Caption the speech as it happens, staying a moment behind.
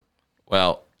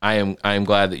Well, I am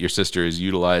glad that your sister is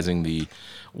utilizing the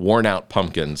worn out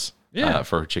pumpkins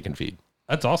for her chicken feed.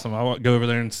 That's awesome. I want to go over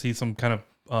there and see some kind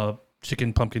of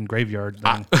chicken pumpkin graveyard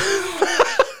thing.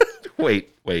 Wait.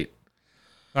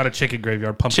 Not a chicken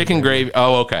graveyard, pumpkin. Chicken gravy.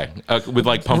 Oh, okay. With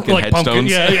like pumpkin headstones.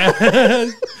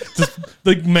 Yeah. Just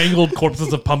like mangled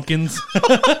corpses of pumpkins.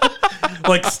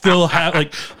 Like still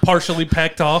like partially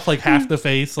pecked off, like half the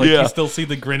face. Like you still see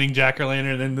the grinning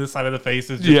jack-o'-lantern, and then this side of the face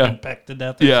is just been pecked to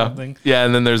death or something. Yeah,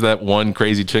 and then there's that one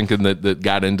crazy chicken that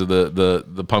got into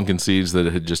the pumpkin seeds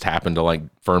that had just happened to like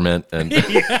ferment and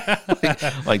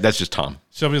like that's just Tom.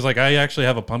 Shelby's like, I actually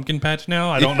have a pumpkin patch now.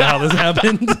 I don't know how this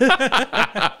happened.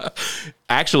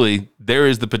 Actually, there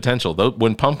is the potential. Though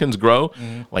when pumpkins grow,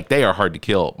 like they are hard to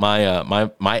kill.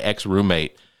 My ex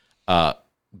roommate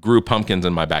grew pumpkins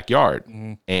in my backyard,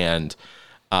 and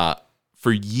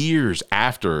for years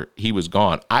after he was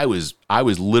gone, I was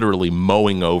literally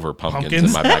mowing over pumpkins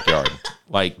in my backyard,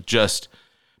 like just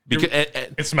because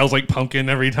it smells like pumpkin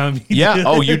every time.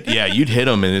 You'd hit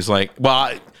them, and it's like,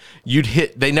 well, you'd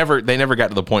hit. They never got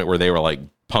to the point where they were like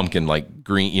pumpkin, like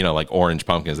green, like orange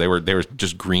pumpkins. They were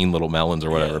just green little melons or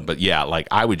whatever. But like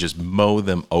I would just mow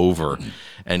them over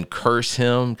and curse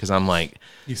him because I'm like,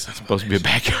 he's supposed to be a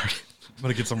backyard. I'm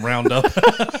going to get some Roundup.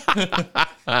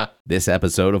 This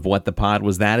episode of What the Pod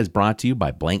Was That is brought to you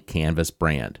by Blank Canvas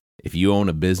Brand. If you own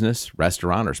a business,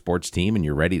 restaurant, or sports team and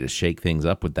you're ready to shake things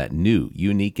up with that new,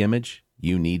 unique image,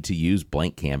 you need to use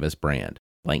Blank Canvas Brand.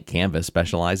 Blank Canvas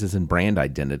specializes in brand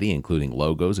identity, including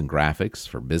logos and graphics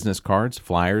for business cards,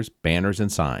 flyers, banners,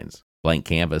 and signs. Blank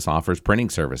Canvas offers printing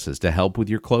services to help with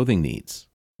your clothing needs.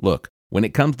 Look, when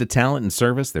it comes to talent and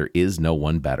service, there is no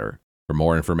one better. For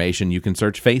more information, you can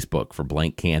search Facebook for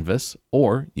Blank Canvas,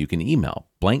 or you can email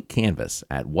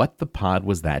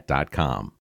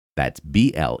blankcanvas@whatthepodwasthat.com. That's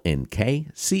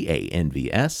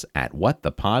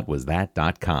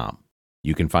BLNKCANVS@whatthepodwasthat.com.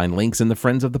 You can find links in the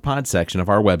Friends of the Pod section of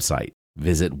our website.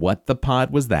 Visit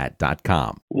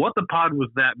whatthepodwasthat.com. What the Pod Was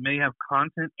That may have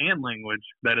content and language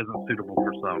that isn't suitable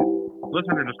for some.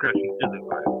 Listener discretion is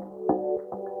advised.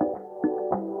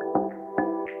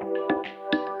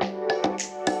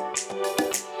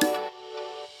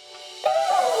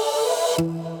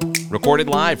 Recorded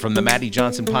live from the Maddie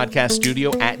Johnson Podcast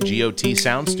Studio at GOT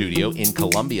Sound Studio in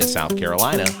Columbia, South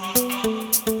Carolina.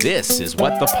 This is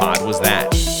What the Pod Was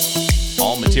That.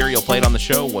 All material played on the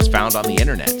show was found on the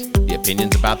internet. The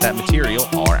opinions about that material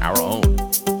are our own.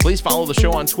 Please follow the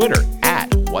show on Twitter at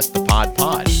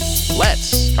WhatThePodPod. Let's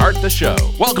start the show.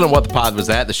 Welcome to What the Pod Was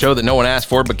That, the show that no one asked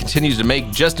for but continues to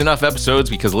make just enough episodes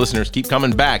because listeners keep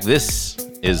coming back. This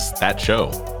is that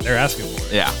show. They're asking for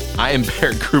it. Yeah. I am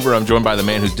Barrett Gruber. I'm joined by the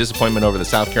man whose disappointment over the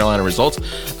South Carolina results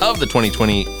of the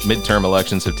 2020 midterm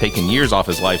elections have taken years off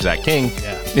his life, Zach King.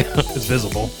 Yeah. It's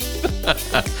visible.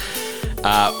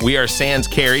 We are sans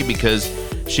Carrie because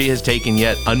she has taken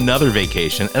yet another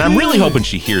vacation, and I'm really hoping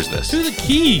she hears this. To the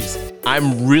Keys.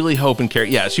 I'm really hoping Carrie.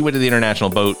 Yeah, she went to the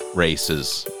international boat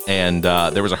races, and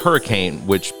there was a hurricane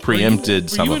which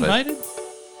preempted some of it. Were you invited?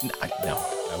 No.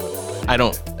 I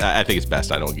don't. I think it's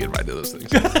best I don't get invited to those things.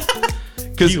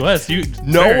 Because we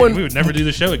would never do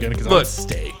the show again because I would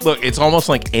stay. Look, it's almost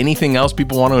like anything else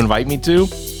people want to invite me to.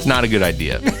 It's not a good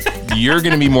idea. You're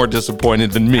going to be more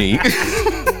disappointed than me.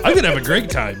 I'm going to have a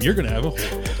great time. You're going to have a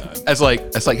horrible time. It's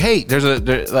like, hey,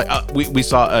 we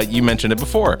saw, you mentioned it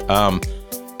before.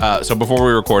 So before we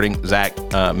were recording, Zach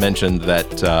mentioned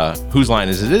that Whose Line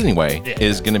Is It Anyway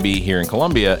is going to be here in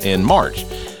Columbia in March.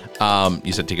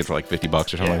 You said tickets were like $50 or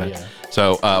something like that. Yeah.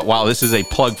 So while this is a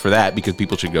plug for that because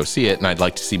people should go see it, and I'd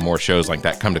like to see more shows like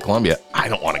that come to Columbia, I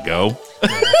don't want to go.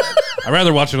 I'd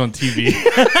rather watch it on TV.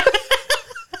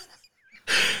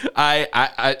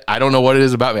 I don't know what it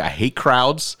is about me. I hate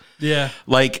crowds. Yeah.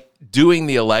 Like doing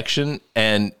the election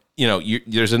and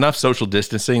there's enough social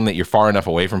distancing that you're far enough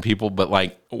away from people. But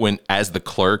like when as the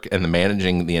clerk and the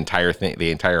managing the entire thing,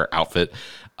 the entire outfit,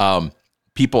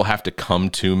 people have to come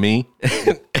to me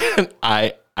and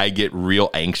I get real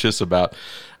anxious about,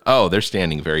 they're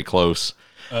standing very close.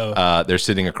 They're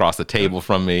sitting across the table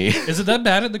from me. Is it that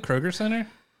bad at the Kroger Center?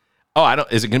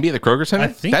 Is it going to be at the Kroger Center? I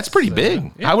think that's pretty so.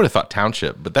 big. Yeah. I would have thought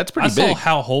Township, but that's pretty big. I saw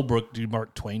Hal Holbrook do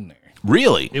Mark Twain there.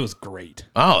 Really? It was great.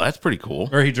 Oh, that's pretty cool.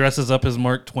 Or he dresses up as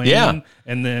Mark Twain. Yeah.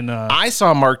 And then I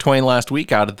saw Mark Twain last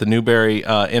week out at the Newberry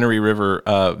Innery River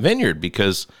Vineyard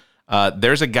because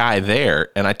there's a guy there,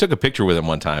 and I took a picture with him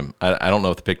one time. I don't know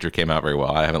if the picture came out very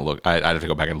well. I haven't looked. I'd have to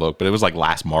go back and look, but it was like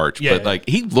last March. Yeah, but like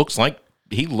he looks like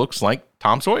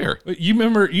Tom Sawyer. You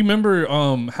remember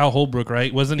Hal Holbrook,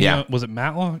 right? Wasn't he? Yeah. Was it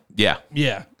Matlock? Yeah.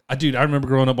 Yeah. I remember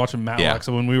growing up watching Matlock. Yeah.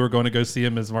 So when we were going to go see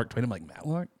him as Mark Twain, I'm like,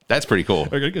 Matlock? That's pretty cool.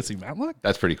 We're going to go see Matlock?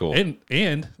 That's pretty cool.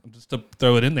 And just to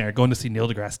throw it in there, going to see Neil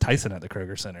deGrasse Tyson at the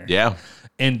Kroger Center. Yeah,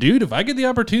 And dude, if I get the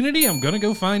opportunity, I'm going to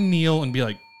go find Neil and be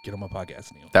like, get on my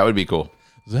podcast, Neil. that would be cool.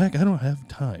 Zach, I don't have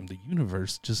time. The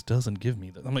universe just doesn't give me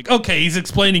that. I'm like, okay, he's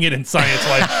explaining it in science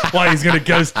why he's going to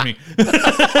ghost me.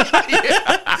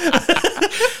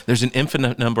 There's an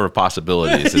infinite number of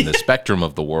possibilities in the spectrum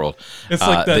of the world It's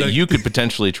like that you could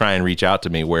potentially try and reach out to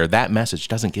me where that message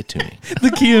doesn't get to me. The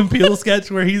Key and Peele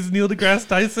sketch where he's Neil deGrasse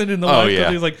Tyson and the Oh, wife,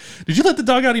 yeah. he's like, did you let the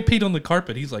dog out? He peed on the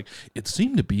carpet. He's like, it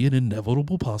seemed to be an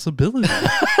inevitable possibility.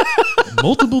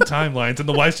 Multiple timelines. And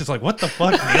the wife's just like, what the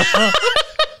fuck, Neil?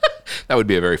 That would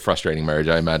be a very frustrating marriage,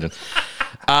 I imagine.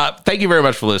 Thank you very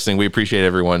much for listening. We appreciate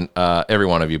every one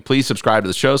of you. Please subscribe to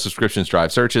the show. Subscriptions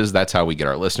drive searches. That's how we get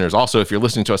our listeners. Also, if you're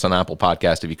listening to us on Apple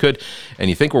Podcast, if you could, and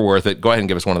you think we're worth it, go ahead and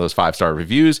give us one of those 5-star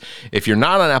reviews. If you're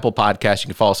not on Apple Podcast, you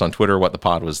can follow us on Twitter, at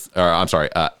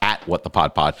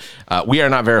WhatThePodPod. We are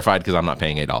not verified because I'm not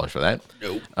paying $8 for that.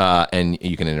 Nope. And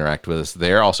you can interact with us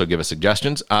there. Also, give us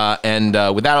suggestions. And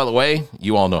with that out of the way,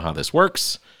 you all know how this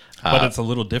works. But it's a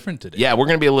little different today. Yeah, it's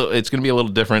going to be a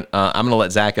little different. I'm going to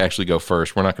let Zach actually go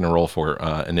first. We're not going to roll for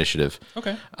initiative.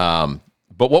 Okay.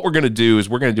 But what we're going to do is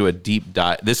we're going to do a deep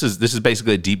dive. This is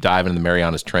basically a deep dive into the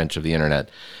Marianas Trench of the internet.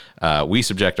 We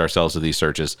subject ourselves to these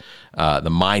searches, the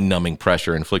mind-numbing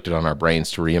pressure inflicted on our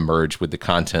brains to reemerge with the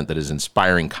content that is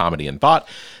inspiring comedy and thought.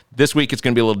 This week it's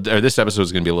going to be this episode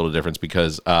is going to be a little different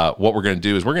because what we're going to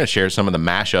do is we're going to share some of the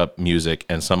mashup music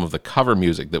and some of the cover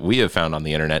music that we have found on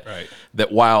the internet. Right.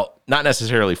 That while not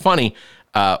necessarily funny,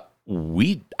 I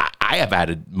have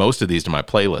added most of these to my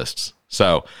playlists.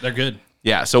 So They're good.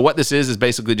 yeah, so what this is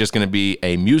basically just going to be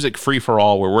a music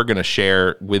free-for-all where we're going to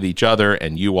share with each other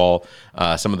and you all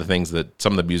some of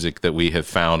the music that we have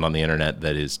found on the internet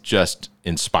that is just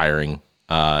inspiring.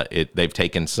 They've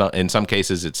taken in some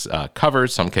cases it's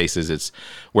covers, some cases it's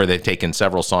where they've taken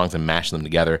several songs and mashed them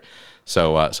together.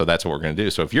 So that's what we're going to do.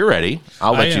 So if you're ready,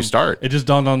 I'll let you start. It just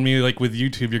dawned on me, like with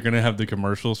YouTube, you're going to have the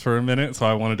commercials for a minute, so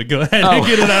I wanted to go ahead and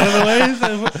get it out of the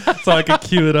way so I could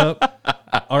cue it up.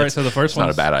 All right, so the first one's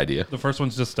not a bad idea. The first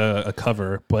one's just a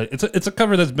cover, but it's a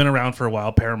cover that's been around for a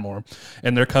while, Paramore,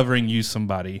 and they're covering "Use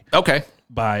Somebody" Okay.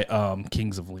 by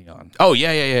Kings of Leon. Oh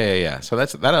yeah. So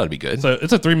that ought to be good. So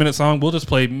it's a 3-minute song. We'll just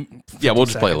play. Yeah, we'll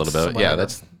just play a little seconds, bit. Yeah,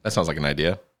 whatever. that sounds like an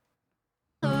idea.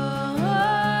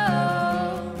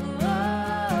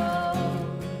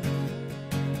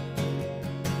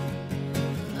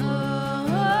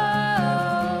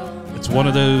 It's one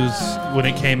of those, when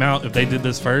it came out, if they did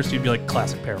this first, you'd be like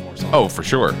classic Paramore song. Oh, for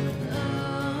sure.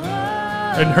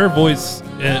 And her voice,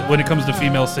 when it comes to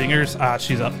female singers,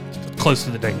 she's up close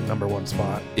to the dang #1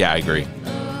 spot. Yeah, I agree.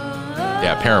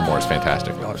 Yeah, Paramore is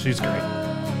fantastic. Oh, she's great.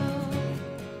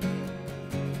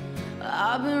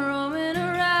 I've been roaming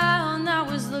around, I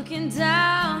was looking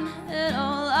down at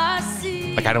all I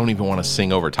see. Like I don't even want to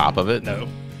sing over top of it. No.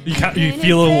 You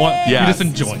feel Yeah. you just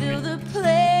enjoy Feel it. the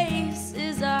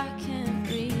places I can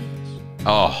reach.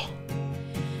 Oh,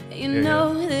 You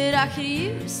know that I could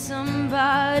use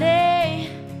somebody.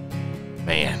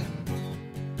 man.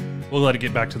 We'll let it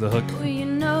get back to the hook. Well, you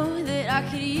know that I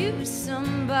could use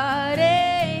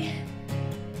somebody.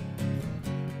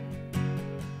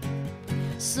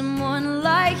 Someone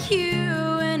like you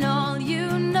and all you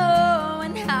know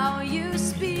and how you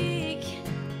speak.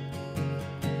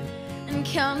 And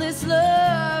countless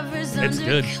lovers It's under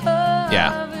good.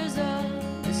 covers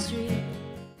of the street.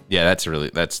 Yeah,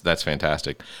 that's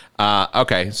fantastic.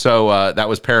 Okay, so that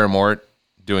was Paramore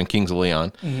doing Kings of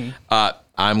Leon.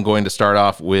 I'm going to start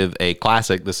off with a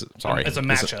classic. It's a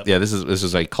mashup. This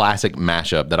is a classic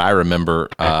mashup that I remember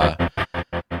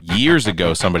years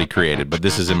ago somebody created, but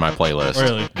this is in my playlist.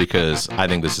 Really? Because I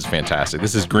think this is fantastic.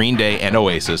 This is Green Day and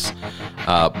Oasis,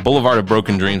 Boulevard of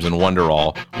Broken Dreams and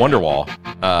Wonderwall.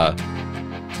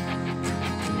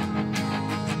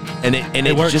 And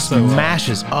it works just so well.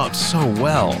 mashes up so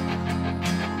well.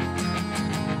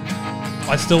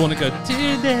 I still want to go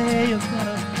today. Is not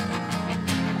a-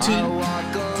 I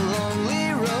walk a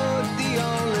lonely road, the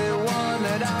only one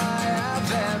that I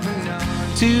have ever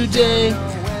known. Today.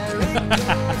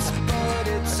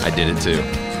 I did it too.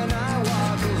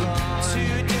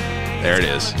 There it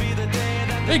is.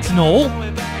 Thanks, Noel.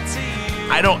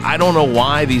 I don't know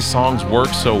why these songs work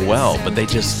so well, but they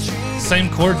just Same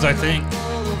chords, I think.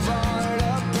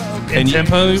 And And you-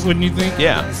 tempo, wouldn't you think?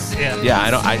 yeah.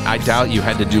 Yeah. I doubt you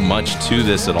had to do much to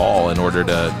this at all in order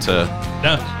to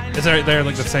No, it's right there,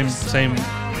 like the same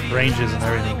ranges and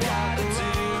everything.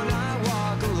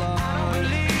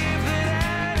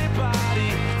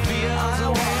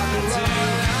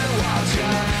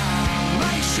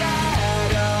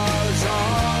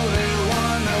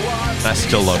 I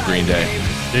still love Green Day.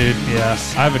 Dude, yeah.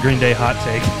 I have a Green Day hot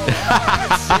take.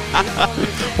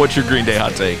 What's your Green Day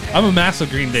hot take? I'm a massive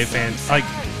Green Day fan. Like,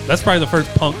 that's probably the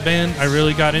first punk band I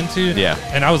really got into. Yeah.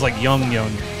 And I was like young.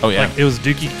 Oh, yeah. Like, it was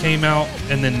Dookie came out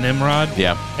and then Nimrod.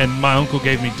 Yeah. And my uncle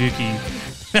gave me Dookie.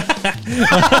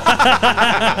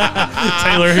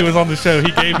 Taylor, who was on the show,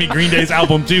 he gave me Green Day's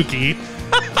album Dookie.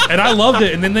 And I loved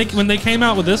it. And then when they came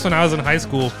out with this when I was in high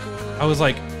school, I was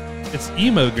like, it's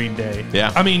emo Green Day.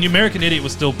 Yeah. I mean, American Idiot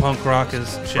was still punk rock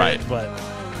as shit, Right. but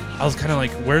I was kind of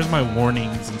like, where's my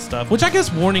Warnings and stuff? Which I guess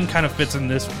Warning kind of fits in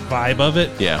this vibe of it.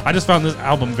 Yeah. I just found this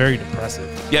album very depressive.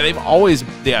 Yeah, they've always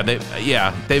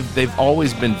they've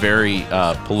always been very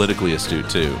politically astute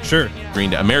too. Sure.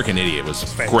 Green Day, American Idiot was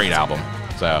a great album.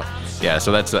 So yeah,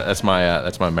 so that's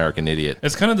my American Idiot.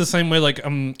 It's kind of the same way. Like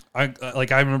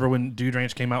I remember when Dude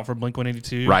Ranch came out for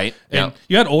Blink-182. Right. And Yeah.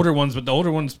 you had older ones, but the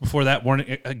older ones before that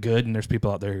weren't good. And there's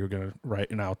people out there who are gonna write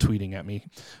now tweeting at me.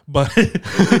 But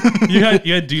you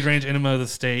had Dude Ranch, Enema of the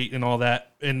State, and all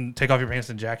that, and Take Off Your Pants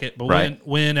and Jacket. But Right.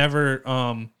 whenever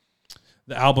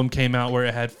the album came out where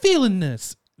it had Feeling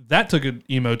This, that took an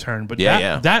emo turn. But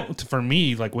that for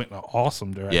me like went in an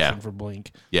awesome direction for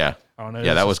Blink. Yeah. I don't know.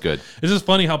 Yeah, that was good. It's just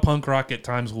funny how punk rock at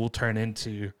times will turn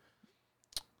into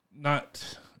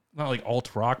not like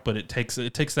alt rock, but it takes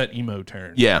that emo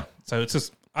turn. Yeah. So it's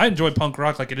just I enjoy punk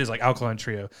rock like it is like Alkaline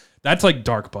Trio. That's like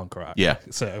dark punk rock. Yeah.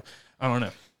 So I don't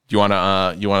know. Do you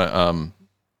wanna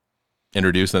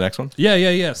introduce the next one?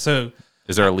 Yeah. So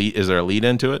Is there a lead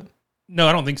into it? no,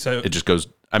 I don't think so. It just goes.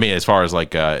 I mean, as far as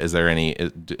like, is there any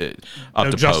up No to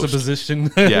post? juxtaposition.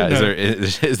 Yeah. No.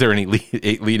 Is there any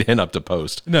lead in up to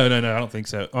post? No, I don't think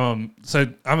so. So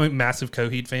I'm a massive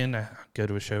Coheed fan. I go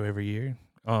to a show every year.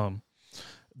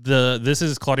 This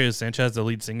is Claudio Sanchez, the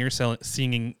lead singer,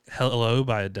 singing "Hello"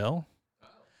 by Adele.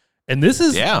 And this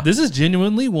is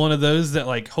genuinely one of those that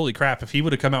like, holy crap! If he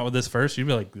would have come out with this first, you'd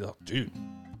be like, oh, dude,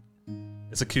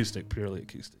 it's acoustic, purely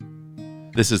acoustic.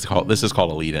 This is called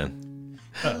a lead in.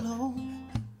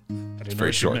 It's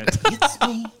very short. It's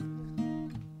me.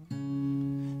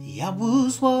 I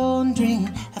was wondering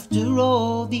after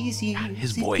all these years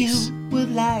his if voice. you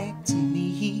would like to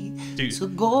me Dude, to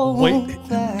go wait, over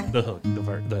the hook,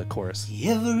 the chorus.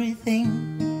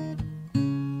 everything.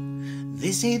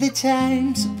 They say the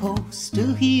time's supposed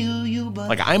to heal you, but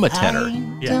Like, I'm a tenor.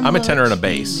 I'm a tenor and a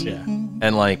bass. Yeah.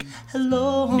 And like,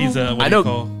 Hello. He's a what I do you know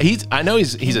call? he's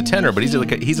a tenor, but he's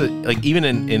like even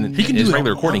in He can his do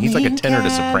regular recording, he's like a tenor to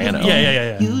soprano.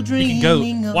 Yeah. He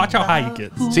can go. Watch how high he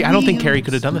gets. See, I don't think Carrie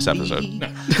could have done this episode.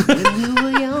 When we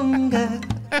were younger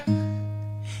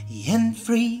and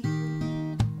free,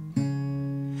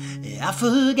 I've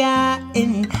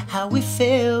forgotten how we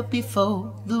felt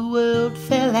before the world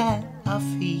fell at our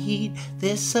feet.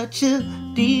 There's such a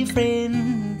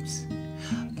difference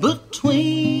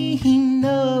between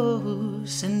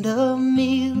us and a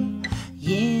million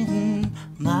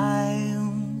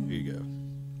miles. Here you go.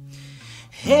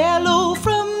 Hello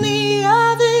from the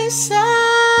other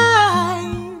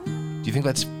side. Do you think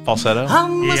that's falsetto? I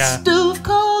must have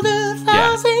called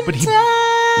 1,000 but he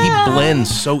times. blends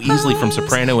so easily from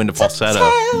soprano into falsetto.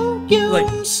 Tell you Like-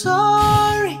 I'm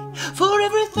sorry for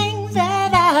everything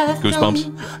that I've Goosebumps.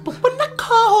 done. But when I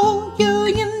call you,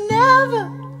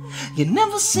 you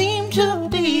never seem to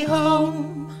be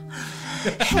home.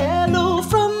 Hello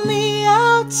from the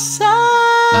outside.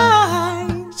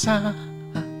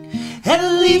 At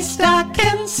least I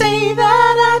can say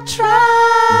that I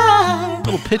tried.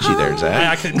 A little pitchy there,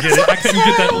 Zach. I couldn't get it. I couldn't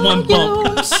get that one bump.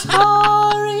 I'm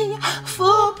sorry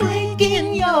for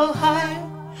breaking your heart,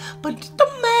 but it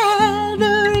don't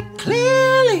matter. It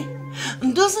clearly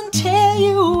doesn't tear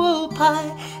you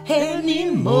apart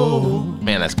anymore.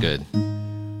 Man, that's good.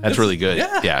 That's really good.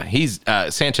 Yeah, he's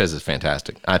Sanchez is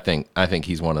fantastic. I think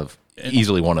he's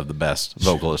easily one of the best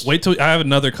vocalists. Wait till I have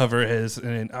another cover of his,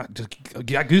 and I just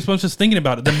got goosebumps just thinking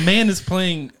about it. The man is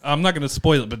playing. I'm not going to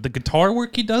spoil it, but the guitar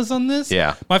work he does on this,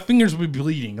 Yeah. my fingers would be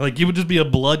bleeding. Like it would just be a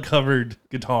blood covered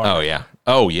guitar. Oh yeah.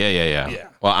 Yeah.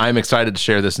 Well, I'm excited to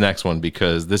share this next one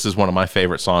because this is one of my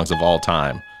favorite songs of all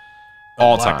time.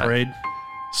 All Black time. Parade.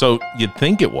 So you'd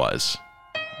think it was.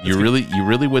 You really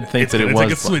would think It's that it gonna was.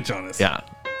 take a switch on us. Yeah.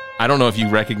 I don't know if you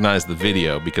recognize the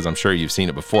video because I'm sure you've seen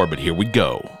it before, but here we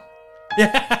go.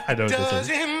 Yeah, I know what this is.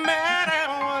 Doesn't matter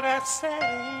what I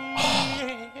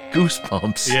say.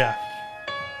 Goosebumps. Yeah,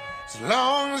 As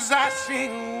long as I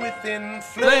sing with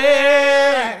inflection,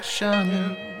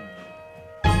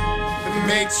 it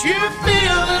makes you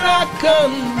feel that I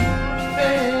come.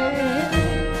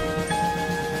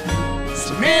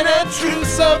 Some inner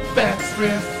truth of best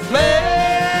reflection.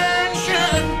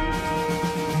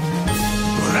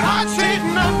 But I take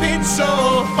nothing tried so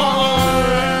hard.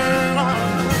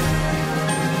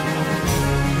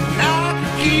 Now I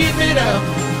can keep it up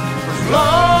as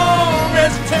long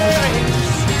as it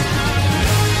takes,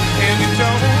 and it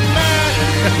don't matter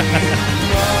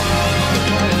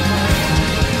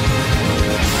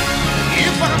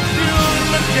if I'm feeling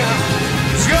the down.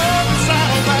 It's yours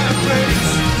out of my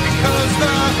place, because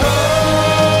the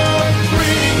hope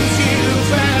brings you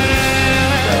back.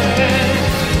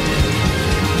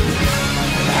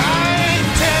 I ain't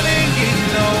telling you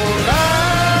no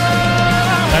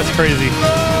lie. That's crazy.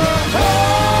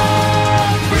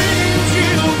 Hope brings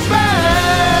you back.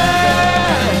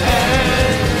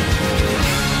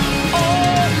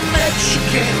 Oh, that you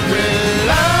can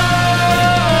rely.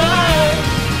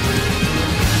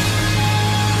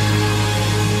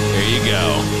 There you go.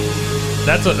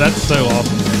 That's so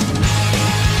awesome.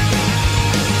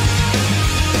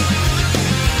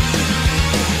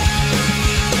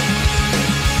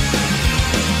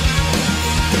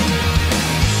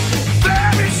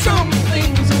 There is some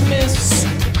things amiss.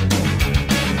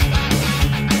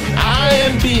 I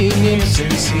am being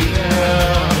insincere.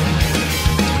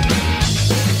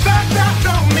 But that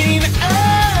don't mean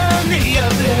any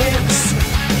of this.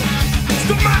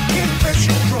 So my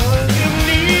confession draws you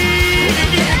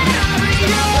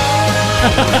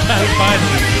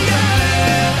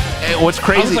What's I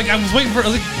crazy? was waiting for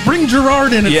bring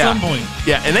Gerard in at some point.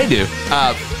 Yeah, and they do.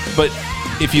 But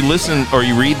if you listen or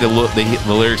you read the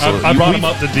lyrics, I brought him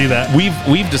up to do that.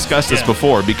 We've discussed this Yeah.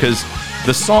 before, because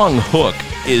the song hook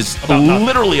is About nothing.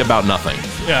 literally about nothing.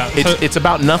 Yeah, It's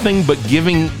about nothing but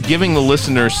giving the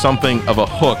listener something of a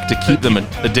hook to keep them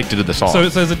addicted to the song. So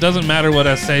it says it doesn't matter what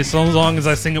I say, so long as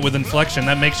I sing it with inflection.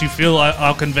 That makes you feel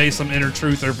I'll convey some inner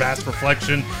truth or vast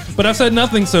reflection. But I've said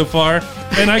nothing so far,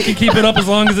 and I can keep it up as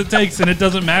long as it takes, and it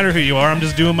doesn't matter who you are. I'm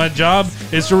just doing my job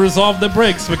is to resolve the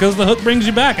breaks, because the hook brings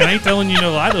you back. And I ain't telling you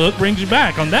no lie. The hook brings you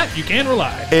back. On that, you can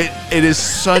rely. It is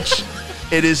such,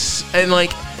 and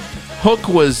like, Hook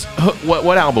was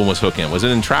what album was Hook in? Was it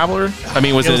in Traveler? I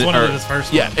mean, was It was it one of his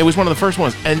first Yeah, ones. it was one of the first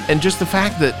ones, and just the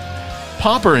fact that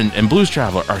Popper and Blues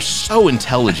Traveler are so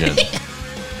intelligent,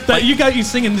 That you got you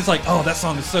singing this like, oh, that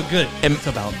song is so good. And- It's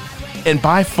about and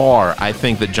by far, I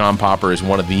think that John Popper is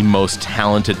one of the most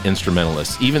talented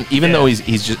instrumentalists. Even though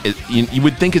he's just, you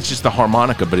would think it's just the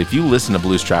harmonica, but if you listen to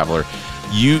Blues Traveler,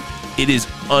 it is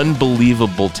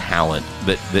unbelievable talent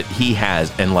that he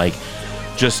has, and like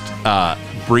just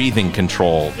breathing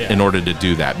control in order to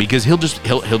do that, because he'll just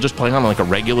play on like a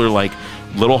regular like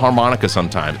little harmonica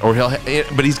sometimes, or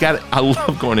but he's got, I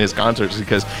love going to his concerts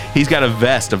because he's got a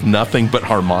vest of nothing but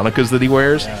harmonicas that he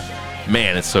wears.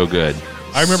 Man, it's so good.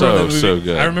 I remember so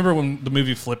good. I remember when the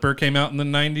movie Flipper came out in the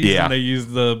 90s, Yeah. and they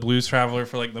used the Blues Traveler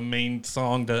for like the main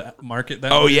song to market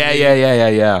that. Oh movie.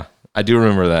 yeah. I do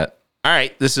remember that. All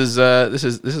right, this is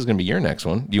gonna be your next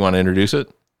one. Do you want to introduce it?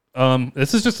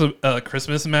 This is just a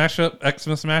Xmas mashup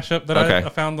that Okay. I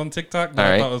found on TikTok that All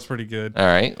I right. thought was pretty good. All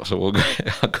right, so I'll go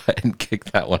ahead and kick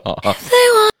that one off.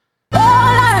 All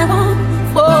I want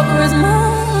for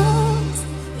Christmas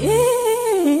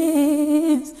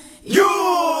is You.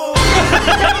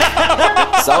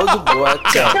 Soulja Boy,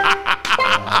 tell.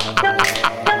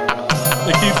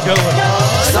 It keeps going.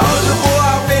 Soulja Boy,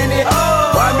 I'm in it.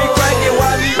 Why me crank it?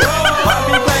 Why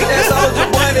me crank that Soulja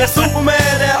Boy? That Superman,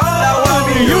 that now why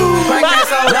me you crank that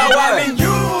Soulja? Now why me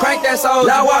you crank that Soulja?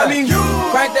 Now why me you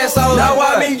crank that Soulja? Now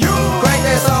why me you crank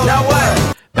that Soulja? Now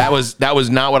what? That was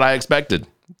not what I expected.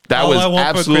 That All was I want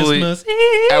for absolutely Christmas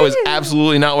that was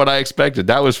absolutely not what I expected.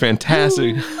 That was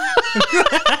fantastic.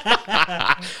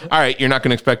 All right, you're not going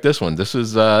to expect this one. This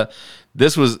was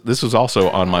also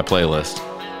on my playlist.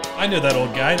 I know that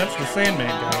old guy. That's the Sandman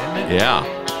guy, isn't it?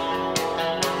 Yeah.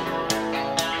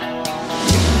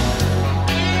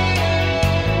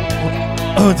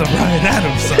 Oh, it's a Bryan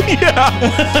Adams song.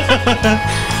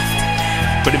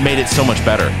 But it made it so much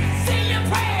better.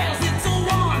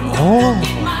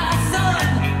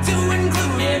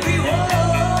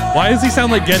 Why does he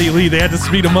sound like Geddy Lee? They had to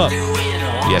speed him up.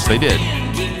 Yes, they did.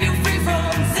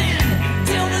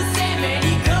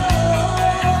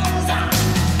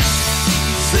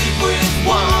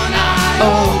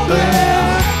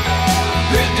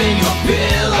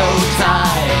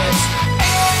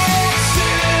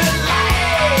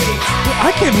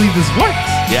 I can't believe this works.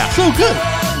 Yeah. So good.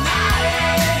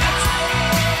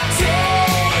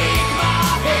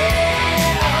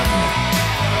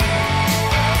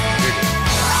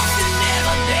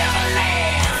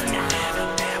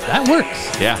 That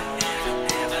works. Yeah.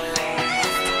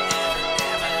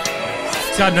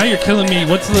 God, now you're killing me.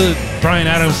 What's the Bryan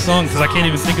Adams song? Because I can't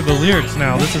even think of the lyrics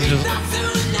now. This is just...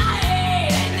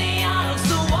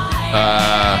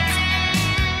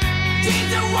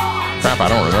 Crap, I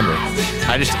don't remember.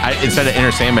 I instead of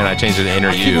Inner Sandman, I changed it to Inner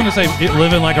I'm You. going to say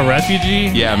Living Like a Refugee.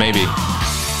 Yeah, maybe.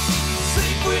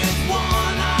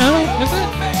 No, is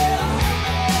it?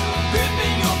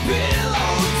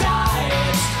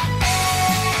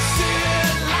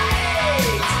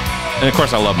 And of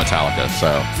course, I love Metallica, so.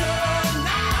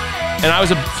 And I was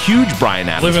a huge Bryan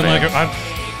Adams Living fan. Like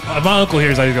a... my uncle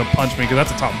here is going to punch me because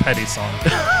that's a Tom Petty song.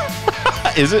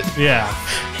 Is it? Yeah.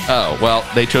 Oh, well,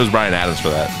 they chose Bryan Adams for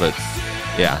that, but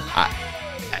yeah.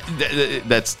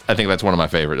 I think that's one of my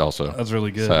favorites also. That's really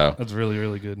good. So. That's really,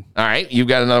 really good. All right, you've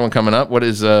got another one coming up. What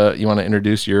is you want to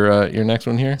introduce your next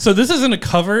one here? So this isn't a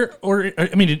cover, or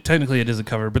I mean, technically it is a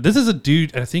cover, but this is a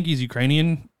dude. I think he's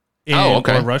Ukrainian or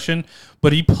Russian,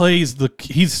 but he plays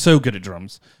he's so good at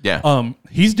drums. Yeah.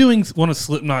 He's doing one of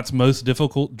Slipknot's most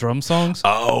difficult drum songs.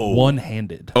 Oh.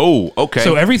 One-handed. Oh, okay.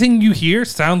 So everything you hear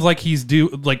sounds like he's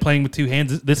playing with two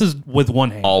hands. This is with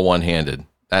one hand. All one-handed.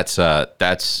 That's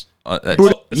It's Yeah,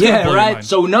 gonna blow your right. mind.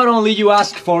 So not only you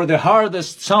ask for the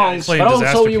hardest songs, playing but also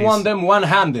Disaster you Piece. want them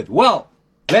one-handed. Well,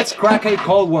 let's crack a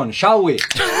cold one, shall we?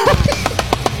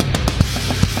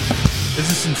 This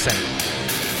is insane.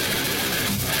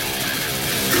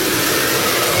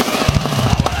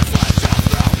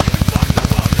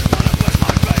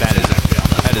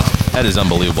 That is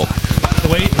unbelievable. The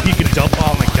way he can jump,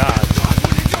 oh my god.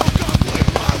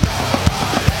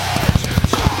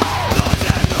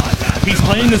 He's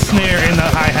playing the snare and the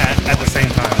hi-hat at the same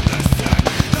time.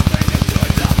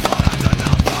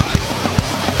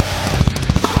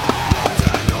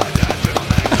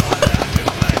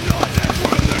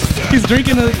 He's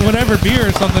drinking whatever beer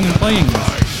or something and playing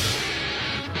this.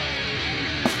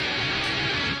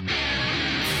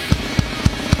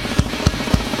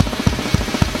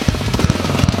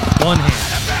 One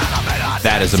hand.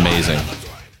 That is amazing.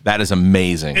 That is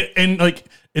amazing. And like,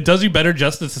 it does you better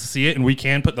justice to see it, and we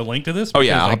can put the link to this. Oh,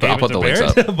 yeah, because I'll I gave put it the to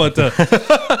links Barrett. up.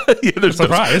 But Yeah, there's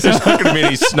surprise. There's not going to be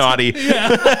any snotty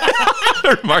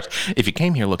remarks. If you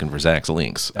came here looking for Zach's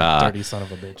links, dirty son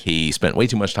of a bitch. he spent way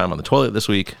too much time on the toilet this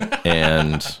week,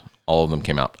 and all of them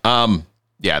came out.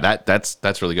 Yeah,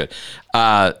 that's really good.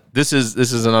 This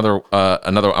is another.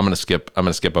 I'm gonna skip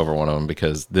over one of them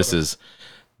because this is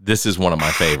one of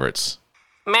my favorites.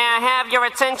 May I have your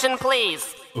attention,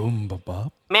 please?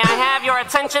 Bop. May I have your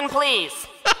attention, please?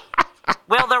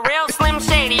 Will the real Slim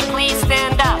Shady please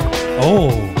stand up? Oh.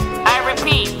 I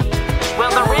repeat, will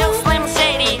the real Slim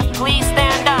Shady please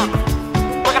stand up?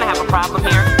 We're gonna have a problem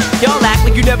here. Y'all act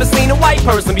like you never seen a white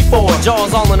person before.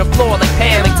 Jaws all on the floor like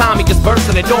Pam, like Tommy just burst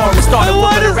in the door and started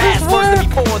whooping her ass worse than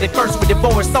before. They first were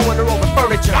divorced, throwing her over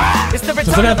furniture. It's the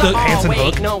return it have of the Hanson wait,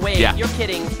 hook? no way, Yeah. you're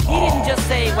kidding. He didn't just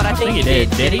say what I think he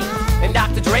did he? And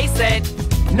Dr. Dre said,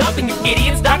 nothing, you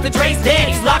idiots. Dr. Dre's dead.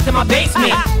 He's locked in my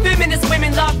basement. Feminist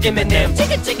women love Eminem.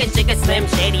 Chicka, Slim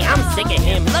Shady. I'm sick of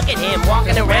him. Look at him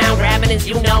walking around, grabbing his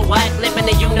you-know-what, flipping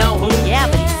the you-know-who. Yeah,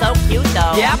 but he's so cute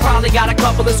though. Yeah, I probably got a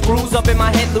couple of screws up in my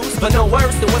head loose, but no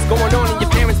worse than what's going on in your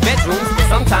parents' bedrooms.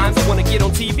 Sometimes I wanna get on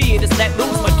TV and just let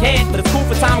loose, but can't. But it's cool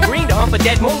for Tom Green to hump a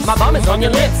dead moose. My bum is on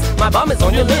your lips, my bum is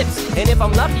on your lips. And if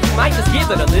I'm lucky, you might just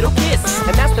give it a little kiss.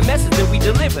 And that's the message that we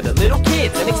deliver to little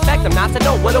kids, and expect them not to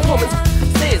know what a woman's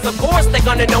is. Of course they're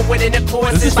gonna know what in the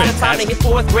course This is. is By the time they hit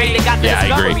 4th grade, they got the Yeah, I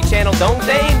agree. Discovery Channel, don't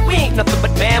they? We ain't nothing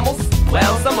but mammals.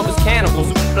 Well, some of us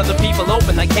cannibals, other people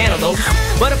open like cantaloupes.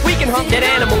 But if we can hunt dead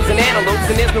animals and antelopes,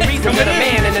 then there's no reason that a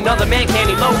man and another man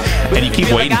can't elope. And you keep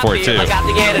Feel waiting like I for it, feel too. I got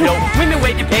the antidote. Women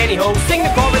wave your pantyhose, sing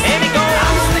the chorus, and it goes.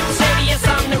 I'm Slim Shady, yes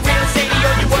I'm the real Shady.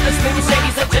 Or you other Slim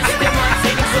Shadys are just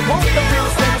imitating. So won't the real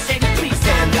Slim Shady please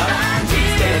stand up?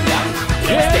 Please stand up.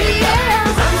 Please stand up.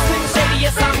 'Cause I'm Slim Shady,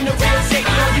 yes I'm the real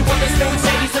Shady. Or you other Slim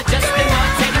Shadys are just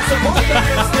imitating. So won't the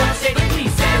real Slim Shady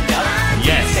please stand up?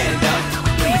 Yes. Please stand up.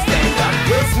 Please stand up.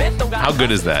 Will Smith don't got How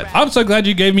good is that? I'm so glad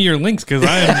you gave me your links because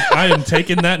I am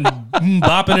taking that and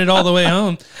bopping it all the way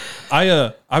home.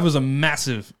 I was a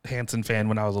massive Hanson fan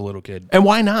when I was a little kid. And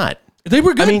why not? They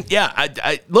were good. I mean, yeah.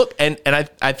 I look, and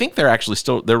I think they're actually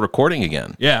they're recording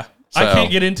again. yeah. So- I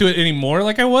can't get into it anymore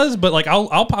like I was, but like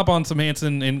I'll pop on some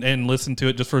Hanson and listen to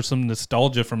it just for some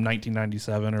nostalgia from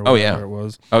 1997 or whatever yeah. it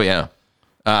was. Oh yeah.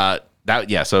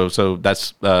 So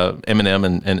that's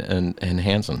Eminem and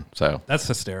Hanson. So That's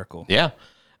hysterical. yeah.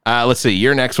 Let's see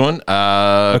your next one.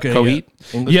 Coheed.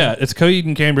 English? Yeah, it's Coheed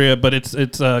and Cambria, but it's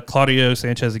Claudio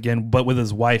Sanchez again, but with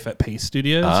his wife at Pace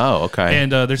Studios. Oh, okay.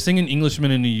 And they're singing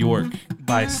Englishman in New York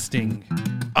by Sting.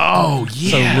 Oh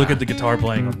yeah. So look at the guitar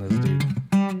playing on this dude.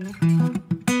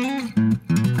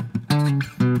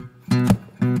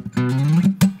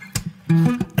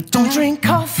 I don't drink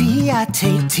coffee, I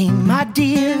take tea, my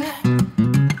dear.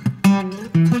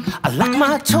 I like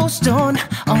my toast on so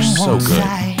one good.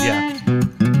 side. Yeah.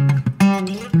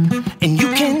 And you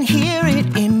can hear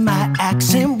it in my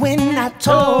accent when I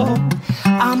talk.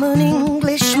 I'm an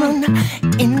Englishman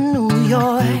in New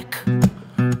York.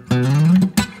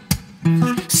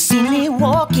 See me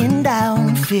walking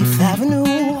down Fifth Avenue,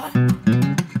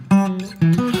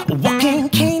 walking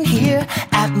cane here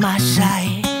at my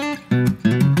side.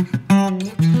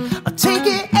 I take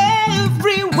it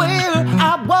everywhere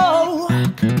I walk.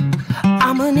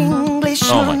 I'm an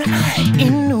Englishman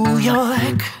in New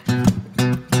York.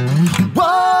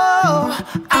 Whoa,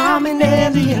 I'm an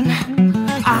alien.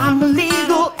 I'm a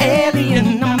legal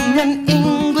alien. I'm an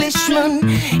Englishman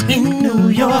in New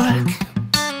York.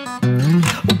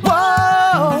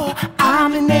 Whoa,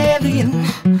 I'm an alien.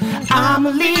 I'm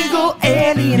a legal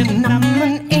alien. I'm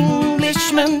an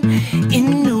Englishman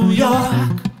in New York.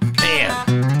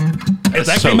 If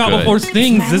that so came out good. before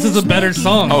Stings, this is a better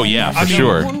song. Oh, yeah, for I mean,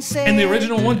 sure. And the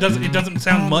original one doesn't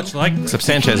sound much like this. Except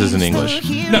Sanchez isn't English.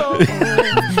 No.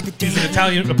 He's an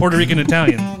Italian, a Puerto Rican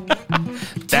Italian.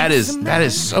 That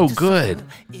is so good.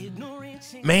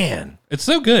 Man. It's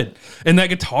so good. And that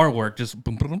guitar work just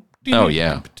boom, boom, boom, Oh,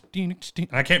 yeah.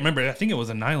 I can't remember. I think it was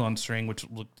a nylon string, which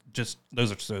looked just,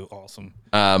 those are so awesome.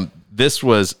 This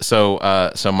was so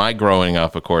my growing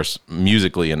up, of course,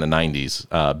 musically in the 90s,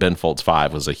 Ben Folds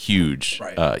 5 was a huge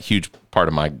part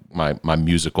of my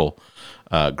musical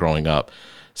growing up.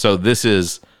 So this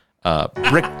is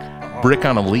Brick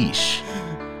on a Leash,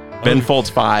 Ben Folds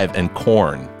 5 and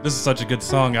Korn. This is such a good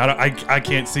song. I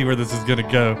can't see where this is going to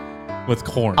go with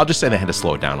Korn. I'll just say they had to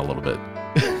slow it down a little bit.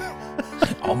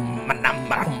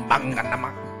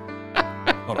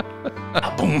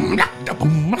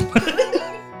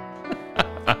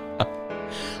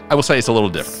 I will say it's a little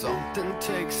different. Something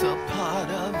takes a part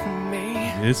of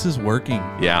me. This is working.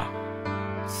 Yeah.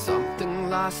 Something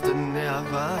lost and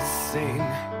never seen.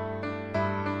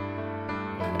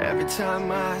 Every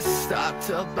time I start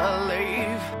to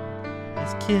believe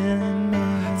It's killing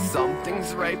me.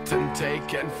 something's raped and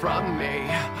taken from me,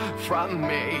 from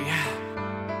me.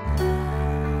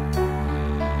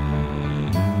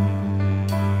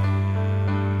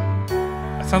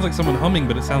 It sounds like someone humming,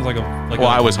 but it sounds like Well,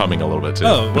 I was humming a little bit too.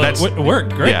 Oh, But well, it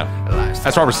worked. Great. Yeah.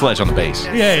 That's Robert Sledge on the bass.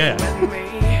 Yeah.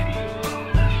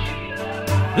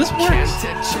 This works. Can't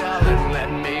it chill and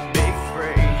let me be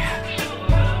free?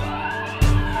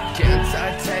 Can't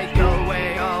I take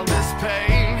away all this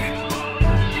pain?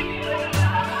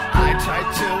 I try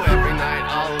to every night,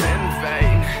 all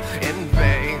in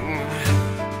vain.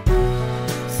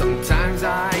 Sometimes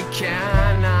I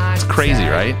cannot. It's crazy,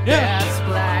 right? Yeah. This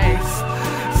place.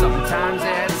 Sometimes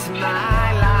it's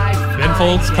my life. Ben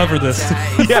Folds, cover this.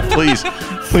 Yeah, please.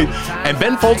 And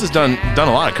Ben Folds has done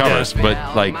a lot of covers,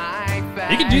 but like,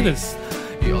 You could do this.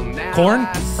 Korn?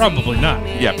 Probably not.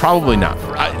 yeah, probably not.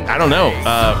 I don't know.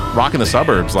 Rock in the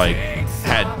Suburbs like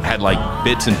had like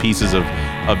bits and pieces of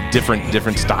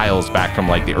different styles back from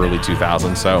like the early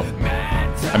 2000s. So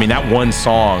I mean, that one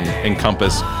song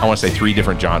encompassed, I want to say, 3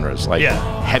 different genres, like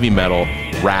heavy metal,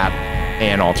 rap,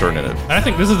 and alternative. And I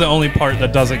think this is the only part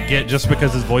that doesn't get just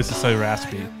because his voice is so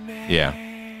raspy. Yeah.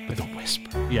 But the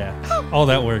whisper Yeah. All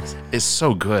that works. is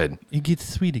so good. It gets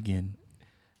sweet again.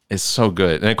 It's so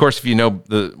good. And of course, if you know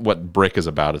what Brick is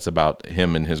about, it's about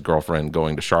him and his girlfriend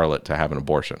going to Charlotte to have an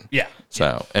abortion. Yeah.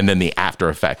 So, and then the after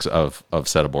effects of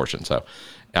said abortion. So,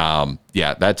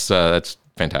 yeah, that's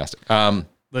fantastic.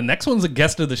 The next one's a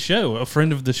guest of the show, a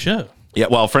friend of the show. Yeah,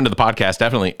 well, a friend of the podcast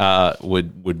definitely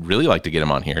would really like to get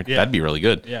him on here. Yeah. That'd be really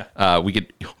good. Yeah. We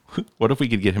could. What if we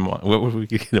could get him on? What if we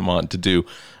could get him on to do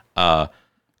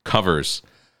covers?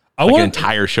 An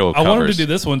entire show of I covers. wanted to do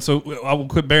this one, so I will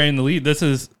quit burying the lead. This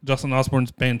is Justin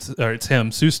Osborne's band, or it's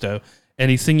him, Susto, and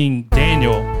he's singing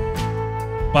Daniel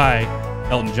by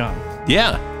Elton John.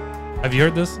 Yeah. Have you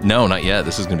heard this? No, not yet.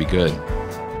 This is going to be good.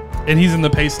 And he's in the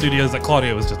Pace Studios that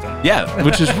Claudio was just in. Yeah,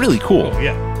 which is really cool.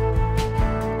 Yeah.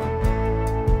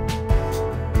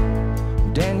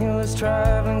 Daniel is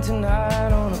traveling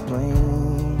tonight on a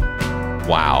plane.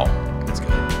 Wow. It's good.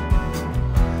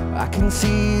 I can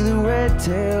see the red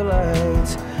tail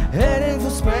lights heading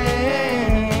for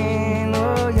Spain.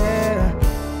 Oh yeah,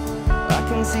 I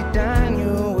can see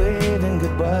Daniel waving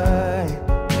goodbye.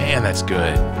 Man, that's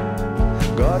good.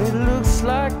 God, it looks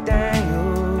like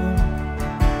Daniel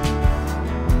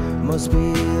must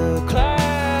be the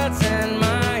clouds in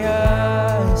my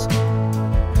eyes.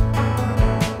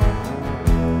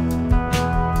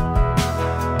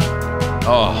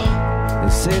 Oh. They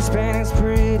say Spain is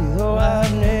pretty, though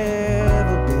I've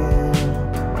never been.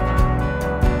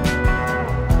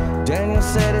 Daniel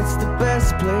said it's the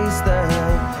best place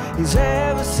that he's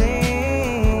ever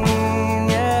seen.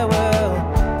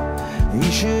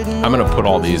 I'm gonna put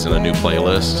all these in a new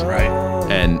playlist, Right.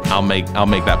 and I'll make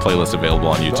that playlist available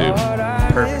on YouTube.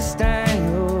 Perfect.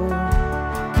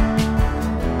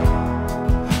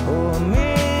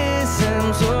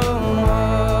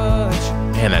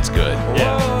 Man, that's good.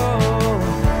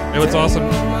 Yeah. It was awesome.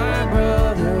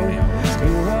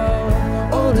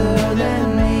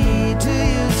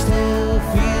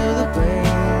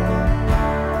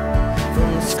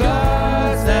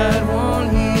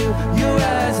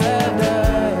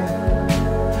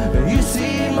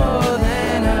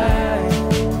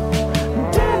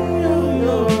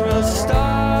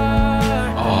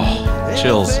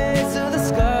 Chills.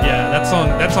 Yeah,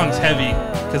 that song's heavy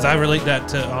because I relate that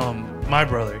to my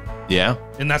brother. Yeah.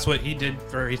 And that's what he did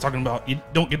he's talking about you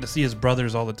don't get to see his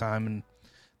brothers all the time, and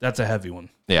that's a heavy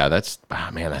one. Yeah, that's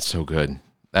so good.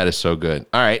 That is so good.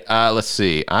 All right, let's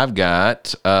see. I've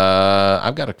got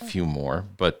a few more,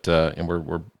 but and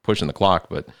we're pushing the clock,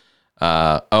 but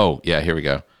here we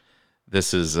go.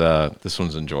 This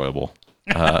one's enjoyable.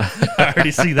 I already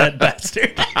see that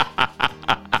bastard.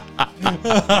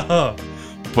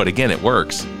 But again, it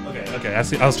works. Okay.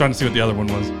 I was trying to see what the other one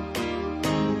was.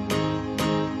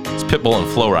 It's Pitbull and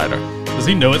Flow Rider. Does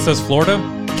he know it says Florida?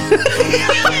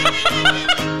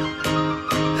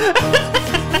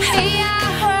 Hey, I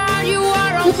heard you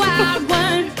are a wild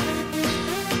one.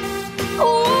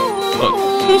 Ooh. Look,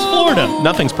 who's Florida?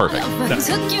 Nothing's perfect.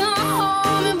 Took you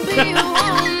home and be a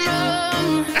woman.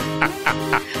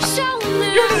 Show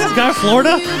me You know this guy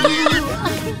Florida?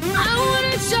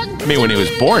 I mean, when he was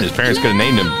born, his parents could have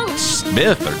named him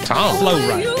Smith or Tom. Flow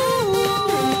Rider.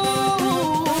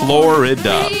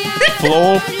 Florida.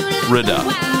 Florida.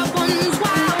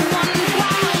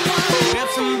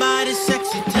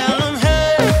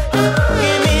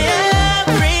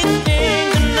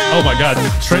 Oh my God,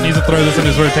 Trent needs to throw this in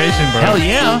his rotation, bro. Hell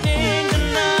yeah.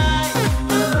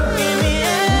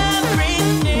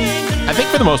 I think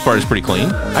for the most part it's pretty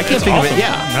clean. I can't think of it.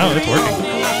 Yeah. No, it's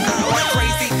working.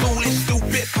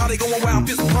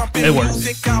 It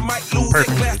works.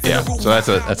 Perfect. Yeah. So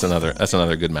that's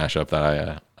another good mashup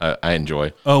that I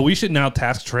enjoy. Oh, we should now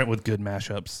task Trent with good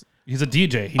mashups. He's a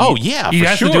DJ. He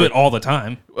has to do it all the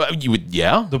time. You would,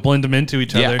 yeah. To blend them into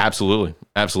each other. Yeah, absolutely.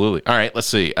 All right, let's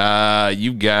see.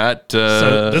 You got.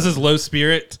 So this is Low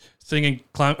Spirit singing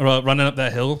 "Running Up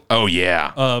That Hill." Oh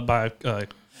yeah. By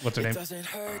what's her name?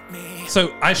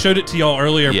 So I showed it to y'all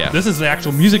earlier. Yeah. This is the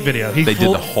actual music video. They did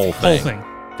the whole thing. Whole thing.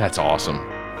 That's awesome.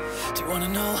 Do you wanna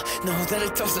know that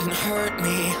it doesn't hurt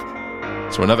me?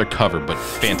 So another cover, but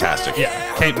fantastic.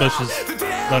 Yeah. Kate Bush is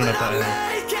running up that hill.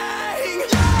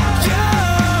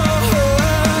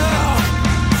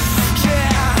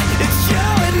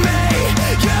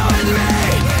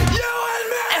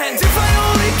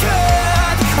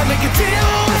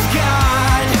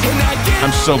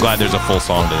 I'm so glad there's a full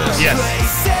song to this. Yes.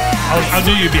 I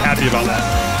knew you'd be happy about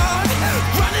that.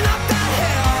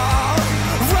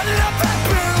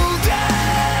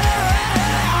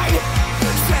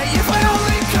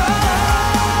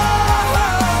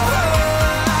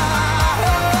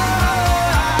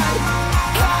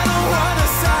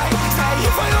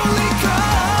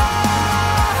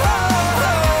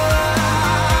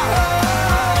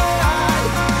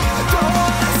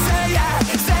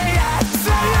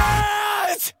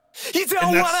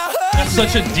 And that's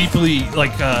such a deeply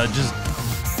just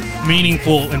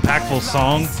meaningful, impactful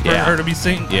song for her to be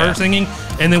her singing.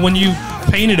 And then when you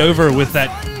paint it over with that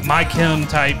My Kim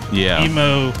type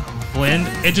emo blend,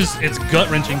 it's gut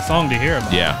wrenching song to hear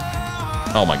about.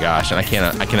 Yeah. Oh my gosh, and I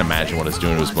can't imagine what it's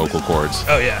doing to his vocal cords.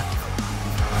 Oh yeah.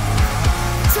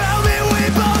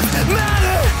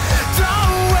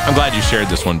 I'm glad you shared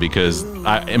this one because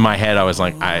in my head I was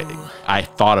like I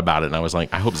thought about it and I was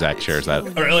like I hope Zach shares that.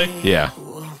 Oh really? Yeah.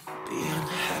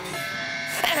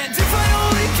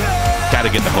 Gotta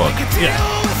get the hook. Yeah.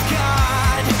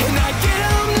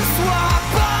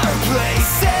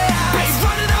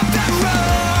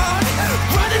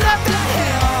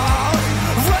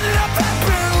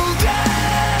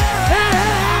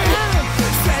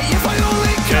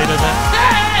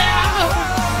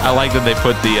 I like that they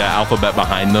put the alphabet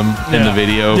behind them in the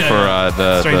video for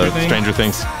the Stranger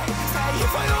Things.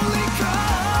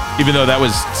 Even though that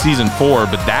was season 4,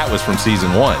 but that was from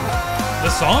season 1. The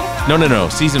song? No.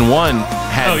 Season 1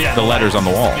 had the letters on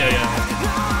the wall.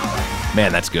 Yeah.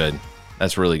 Man, that's good.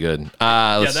 That's really good.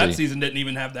 Let's that see. season didn't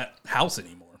even have that house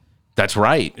anymore. That's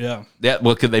right. Yeah.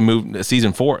 Well, could they move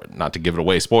season 4? Not to give it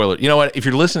away, spoiler. You know what? If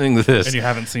you're listening to this and you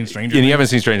haven't seen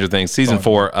Stranger Things, season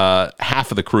 4,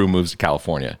 half of the crew moves to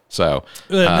California. So,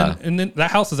 and then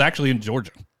that house is actually in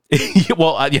Georgia.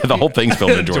 Well, yeah, the whole thing's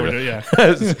filmed in Georgia. Yeah.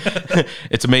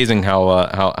 It's amazing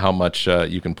how much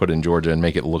you can put in Georgia and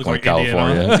make it look like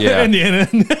California. Yeah, Indiana,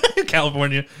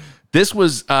 California. This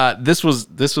was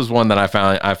one that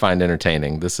I find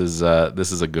entertaining. This is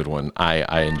a good one.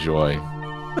 I enjoy.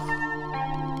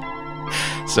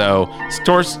 So,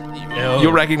 Torse,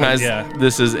 you'll recognize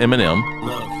this is Eminem.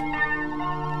 Look,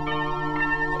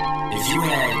 if you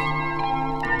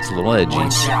had It's a little edgy.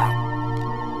 one shot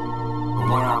or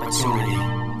one opportunity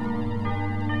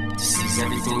to seize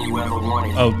everything you ever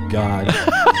wanted, Oh God.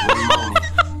 one moment,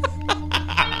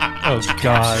 Oh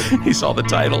God. He saw the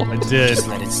title. I did. just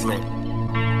let it slip.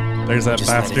 There's that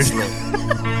Just let it bastard. slip.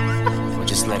 Or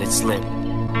just let it slip.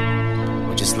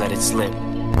 Or just let it slip.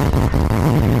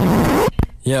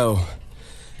 Yo.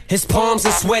 His palms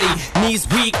are sweaty, knees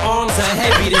weak, arms are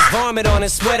heavy. There's vomit on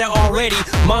his sweater already.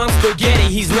 Mom's spaghetti,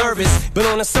 he's nervous, but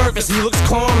on the surface he looks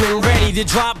calm and ready to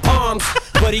drop bombs.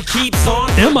 But he keeps on.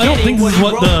 I don't think this is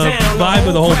what the vibe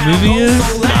of the whole movie is.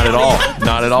 Not at all.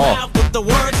 Not at all. But the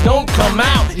words don't come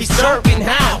out. He's jerking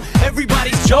how?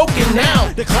 Everybody's joking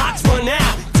now. The clock's run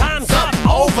out. Time's up.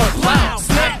 Over. Wow.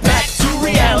 Snap back to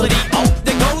reality. Oh,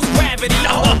 there goes gravity.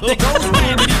 Oh, there goes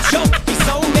gravity. Choke. He's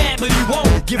so mad, but he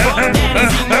won't give up. That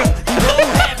is he know. He won't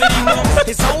have it. He knows.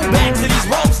 His whole back to these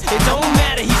ropes. It don't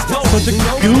matter. He's dope. Such a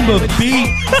Goomba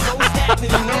beat.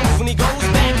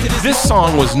 This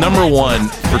song was number one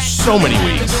for so many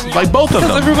weeks. Like both of Because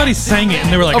them. everybody sang it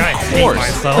and they were like, Of I hate course.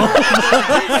 myself.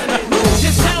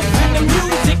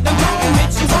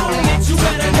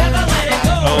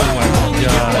 Oh my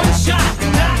God.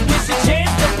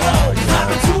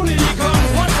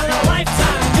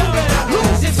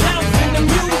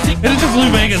 And it's just Lou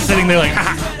Vega sitting there like,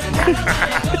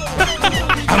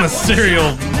 I'm a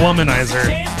serial womanizer.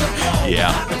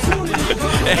 Yeah.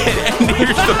 And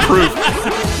here's the proof.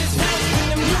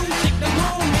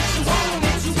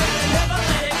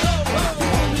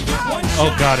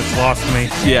 Oh God, it's lost me.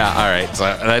 Yeah, all right. So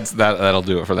that'll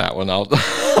do it for that one. I'll wrap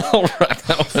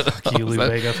that one up. Fuck you, Lou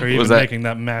Vega, for even was that- making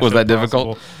that mashup Was that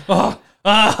difficult? possible.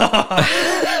 I'm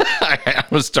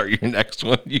gonna start your next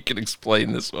one. You can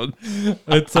explain this one.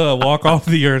 It's Walk Off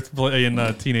the Earth playing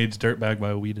Teenage Dirtbag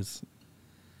by Weedus.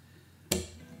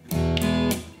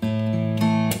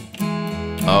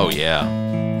 Oh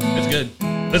yeah. It's good.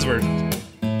 This version.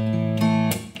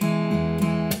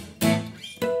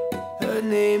 Her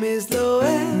name is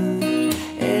Loelle,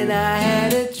 and I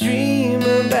had a dream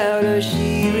about her.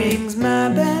 She rings my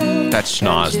bell. That's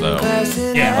schnoz though.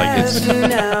 Yeah, like it's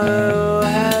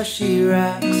how she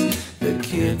rocks the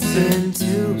kids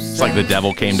into It's like the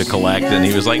devil came to collect, and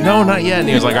he was like, "No, not yet." And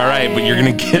he was like, "All right, but you're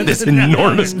gonna get this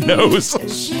enormous nose."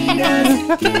 She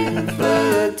doesn't give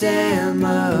a damn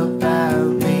about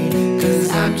me, 'cause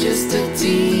I'm just a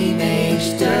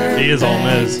teenage dirtbag. He is all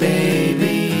Miz.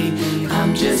 Baby,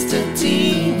 I'm just a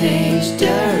teenage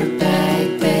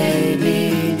dirtbag,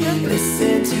 baby.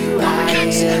 Listen to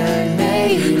Iron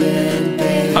Maiden,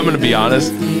 baby. I'm gonna be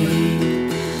honest.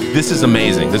 This is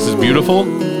amazing. This is beautiful.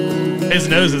 his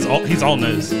nose is all he's all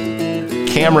nose.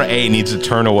 Camera A needs to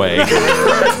turn away. God,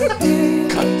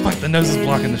 fuck, the nose is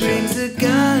blocking the shit. Brings a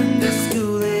gun to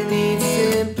school and he'd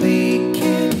simply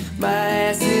kick my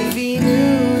ass if he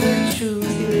knew the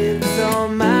truth. He lives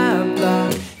on my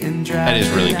block and drives. That is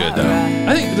really good though.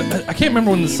 I think I can't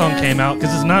remember when the song came out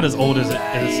because it's not as old as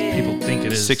people think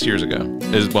it is. 6 years ago.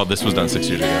 Well, this was done 6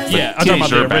 years ago. Yeah, I'm talking about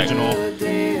the Teenage original.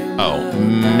 Dirtbag. Oh,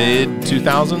 mid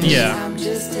 2000s. Yeah,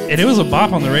 and it was a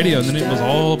bop on the radio, and then it was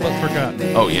all but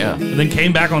forgotten. Oh yeah. And then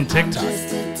came back on TikTok.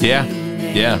 Yeah.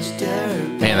 Yeah.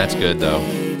 Man, that's good though.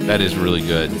 That is really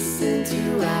good. Listen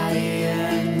to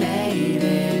Iron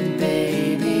Maiden,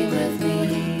 baby, with me.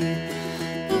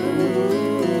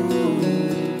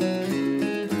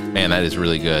 Man, that is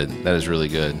really good. That is really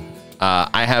good.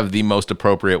 I have the most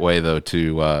appropriate way though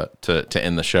to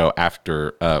end the show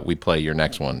after we play your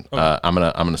next one. Okay. I'm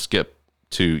gonna skip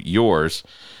to yours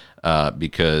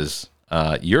because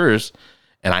yours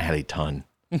and I had a ton.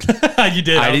 You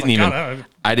did. I didn't even God,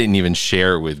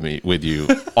 share with you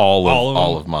all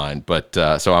All of of mine. But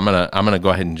so I'm gonna go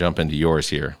ahead and jump into yours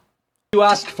here. You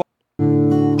ask for.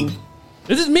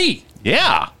 This is me.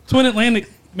 Yeah. Twin Atlantic,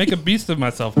 Make a Beast of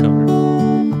Myself cover.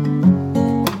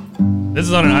 This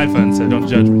is on an iPhone, so don't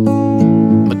judge me.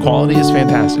 The quality is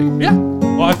fantastic. Yeah.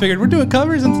 Well, I figured we're doing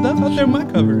covers and stuff. I'll throw my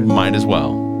cover in. Might as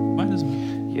well. Might as well.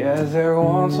 Yeah, there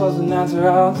once was an answer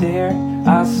out there,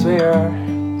 I swear.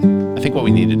 I think what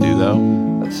we need to do though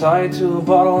I'll tie you to a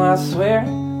bottle, I swear,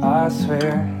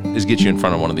 is get you in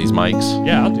front of one of these mics.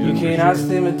 Yeah, I'll do You can ask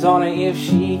the Madonna if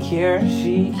she cares,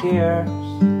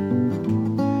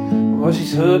 Well,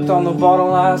 she's hooked on the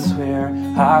bottle, I swear,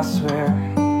 I swear.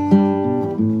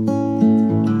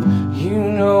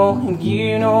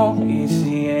 You know, it's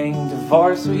the end of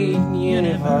our sweet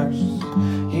universe.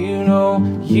 You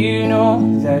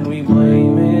know that we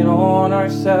blame it on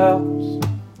ourselves.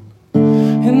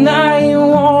 And I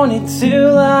wanted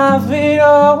to laugh it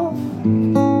off.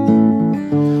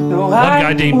 No, One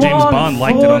guy named James Bond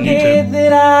liked it on YouTube.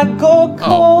 That I go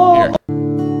cold.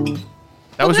 Here.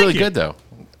 That was really good, though.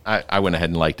 I went ahead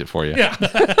and liked it for you. Yeah.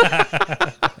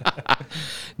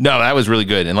 No, that was really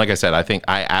good. And like I said,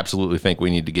 I absolutely think we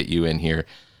need to get you in here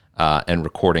and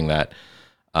recording that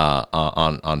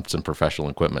on some professional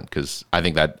equipment, because I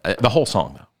think that the whole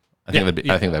song, though, I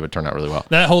think that would turn out really well.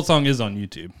 That whole song is on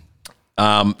YouTube.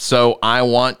 So I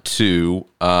want to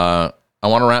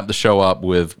wrap the show up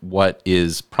with what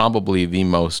is probably the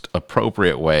most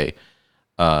appropriate way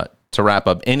to wrap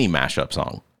up any mashup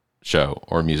song show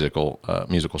or musical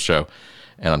show,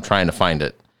 and I'm trying to find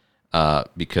it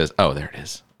because there it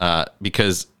is.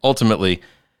 Because ultimately,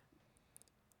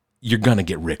 you're gonna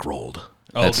get rickrolled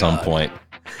at some point.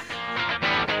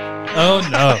 Oh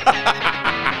no!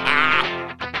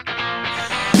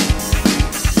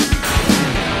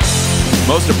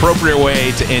 Most appropriate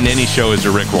way to end any show is to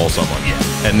rickroll someone.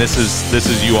 Yeah. And this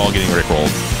is you all getting rickrolled.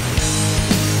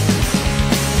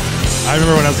 I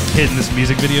remember when I was a kid and this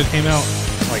music video came out.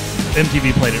 Like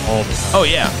MTV played it all the time. Oh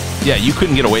yeah, yeah. You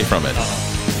couldn't get away from it.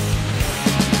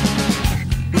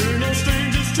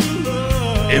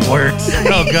 It works.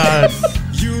 Oh god.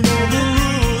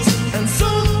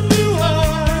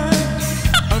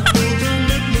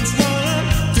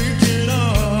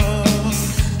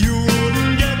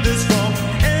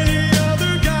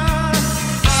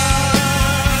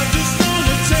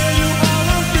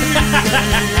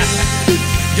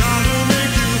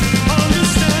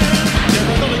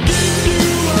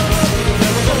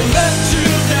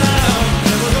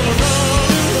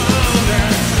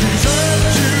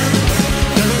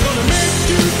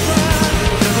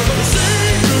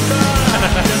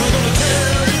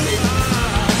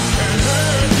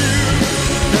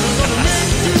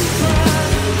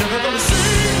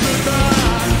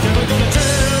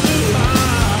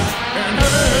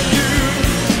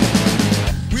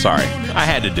 Sorry, I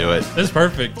had to do it. That's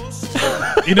perfect.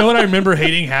 You know what I remember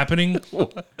hating happening?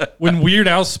 When Weird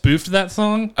Al spoofed that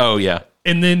song. Oh, yeah.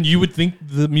 And then you would think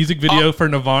the music video for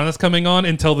Nirvana's coming on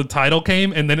until the title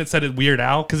came, and then it said it Weird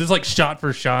Al, because it's like shot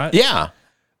for shot. Yeah.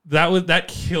 That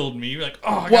killed me. You're like,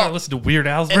 oh, I gotta listen to Weird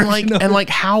Al's version. And like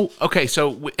how? Okay,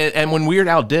 so and when Weird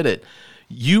Al did it,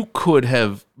 you could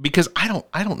have, because I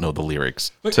don't know the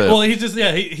lyrics. Well, he's just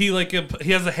he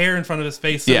has the hair in front of his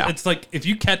face. So it's like if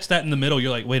you catch that in the middle,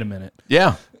 you're like, wait a minute.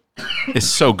 Yeah, it's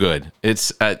so good.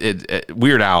 It's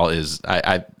Weird Al is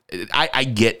I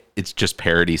get it's just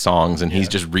parody songs and he's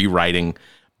just rewriting,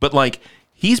 but like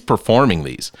he's performing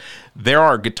these. There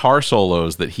are guitar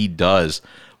solos that he does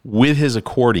with his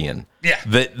accordion. Yeah,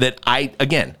 that I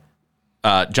again.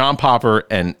 John Popper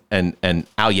and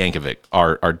Al Yankovic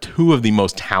are two of the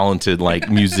most talented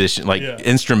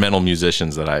instrumental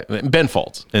musicians that Ben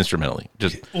Folds instrumentally.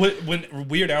 Just when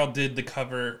Weird Al did the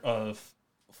cover of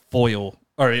Foil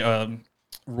or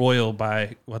Royal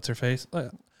by what's her face? Yeah.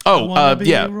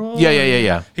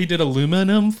 He did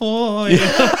aluminum foil.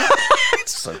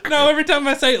 So no, every time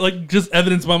I say it, like just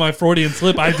evidenced by my Freudian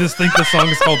slip, I just think the song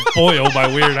is called Foil by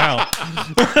Weird Al.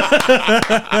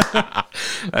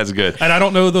 That's good. And I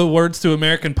don't know the words to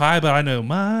American Pie, but I know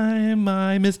my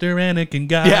Mr. Anakin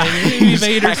guy. Yeah, exactly.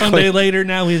 Vader someday later,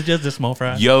 now he's just a small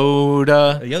fry.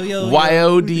 Yoda.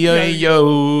 Yoda.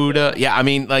 Yoda. Yeah, I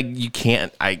mean, like you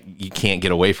can't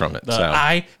get away from it. So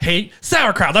I hate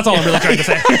sauerkraut. That's all I'm really trying to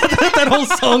say. That whole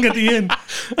song at the end.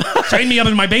 Trained me up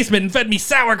in my basement and fed me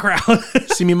sauerkraut.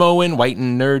 See me mowing, white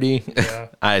and nerdy. Yeah.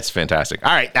 It's fantastic.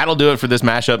 All right, that'll do it for this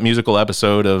mashup musical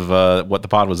episode of What the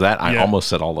Pod Was That. I almost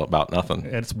said All About Nothing.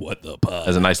 It's What the Pod.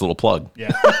 As a nice little plug.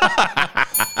 Yeah.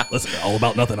 Listen, All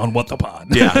About Nothing on What the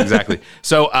Pod. Yeah, exactly.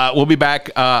 So we'll be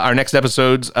back. Our next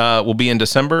episodes will be in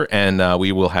December, and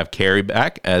we will have Carrie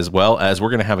back, as well as we're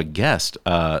going to have a guest.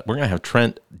 We're going to have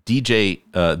Trent, the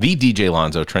DJ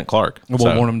Lonzo, Trent Clark.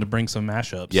 We'll want him to bring some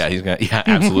mashups. Yeah, he's going to. Yeah,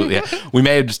 absolutely. Yeah. We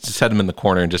may have just set him in the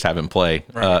corner and just have him play.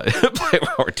 Right. Play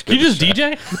while we're doing Can you just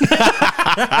DJ?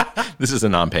 This is a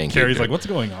non-paying Carrie's character. like, what's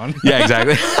going on? Yeah,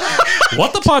 exactly.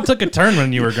 What the Pod took a turn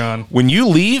when you were gone. When you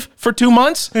leave for 2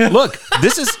 months, look,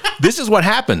 this is what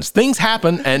happens. Things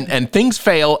happen and things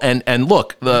fail and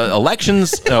look, the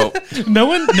elections. Oh. No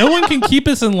one can keep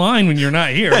us in line when you're not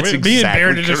here. That's Me and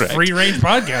Bear to exactly just correct. free range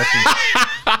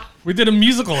podcasting. We did a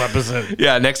musical episode.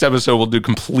 Yeah, next episode we'll do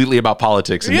completely about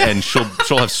politics, and she'll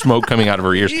have smoke coming out of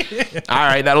her ears. Yeah. All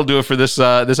right, that'll do it for this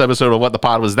this episode of What the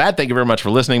Pod Was That. Thank you very much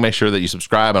for listening. Make sure that you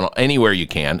subscribe on anywhere you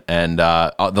can, and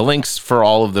the links for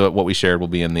all of what we shared will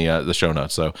be in the show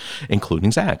notes, so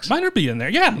including Zach's. Mine will be in there.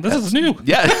 Yeah, this is new.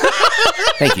 Yeah.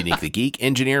 Thank you, Nick the Geek,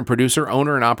 engineer and producer,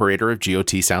 owner and operator of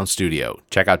GOT Sound Studio.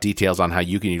 Check out details on how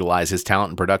you can utilize his talent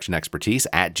and production expertise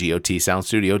at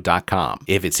gotsoundstudio.com.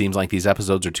 If it seems like these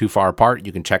episodes are too far apart,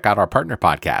 you can check out our partner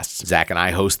podcasts. Zach and I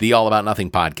host the All About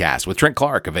Nothing podcast with Trent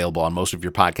Clark, available on most of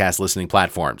your podcast listening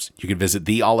platforms. You can visit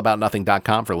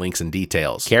theallaboutnothing.com for links and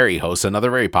details. Carrie hosts another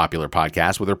very popular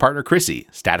podcast with her partner Chrissy,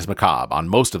 Status Macabre, on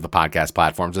most of the podcast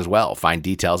platforms as well. Find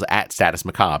details at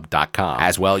statusmacabre.com.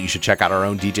 As well, you should check out our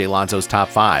own DJ Lonzo's Top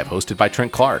 5, hosted by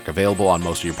Trent Clark, available on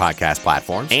most of your podcast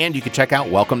platforms. And you can check out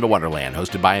Welcome to Wonderland,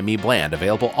 hosted by Ami Bland,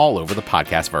 available all over the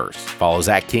podcast verse. Follow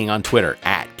Zach King on Twitter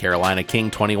at Carolina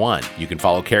King21. You can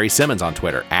follow Carrie Simmons on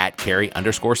Twitter at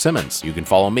Carrie_Simmons. You can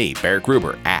follow me, Barrett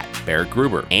Gruber, at Barrett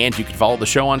Gruber. And you can follow the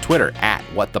show on Twitter at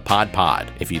WhatThePodPod.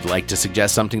 If you'd like to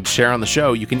suggest something to share on the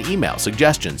show, you can email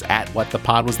suggestions at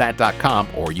whatthepodwasthat.com,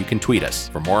 or you can tweet us.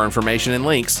 For more information and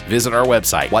links, visit our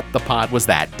website,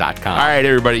 whatthepodwasthat.com. All right,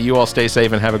 everybody, you all stay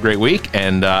safe and have a great week.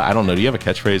 And I don't know, do you have a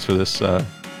catchphrase for this?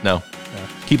 No.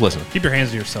 Keep listening. Keep your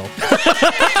hands to yourself.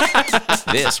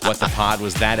 This What the Pod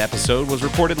Was That episode was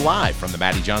recorded live from the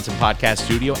Maddie Johnson Podcast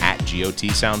Studio at GOT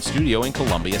Sound Studio in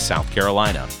Columbia, South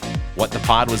Carolina. What the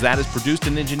Pod Was That is produced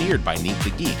and engineered by Neat the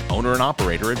Geek, owner and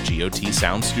operator of GOT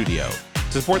Sound Studio.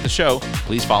 To support the show,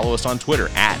 please follow us on Twitter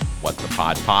at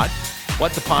WhatThePodPod.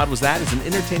 What the Pod Was That is an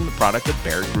entertainment product of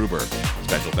Barrett Gruber.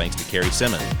 Special thanks to Carrie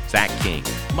Simmons, Zach King,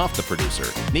 Muff the producer,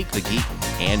 Neat the Geek,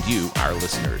 and you, our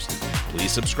listeners.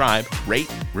 Please subscribe, rate,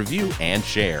 review, and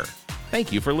share.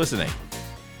 Thank you for listening.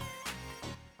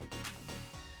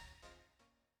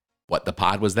 What the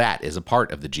Pod Was That is a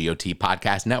part of the GOT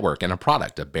Podcast Network and a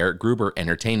product of Barrett Gruber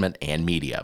Entertainment and Media.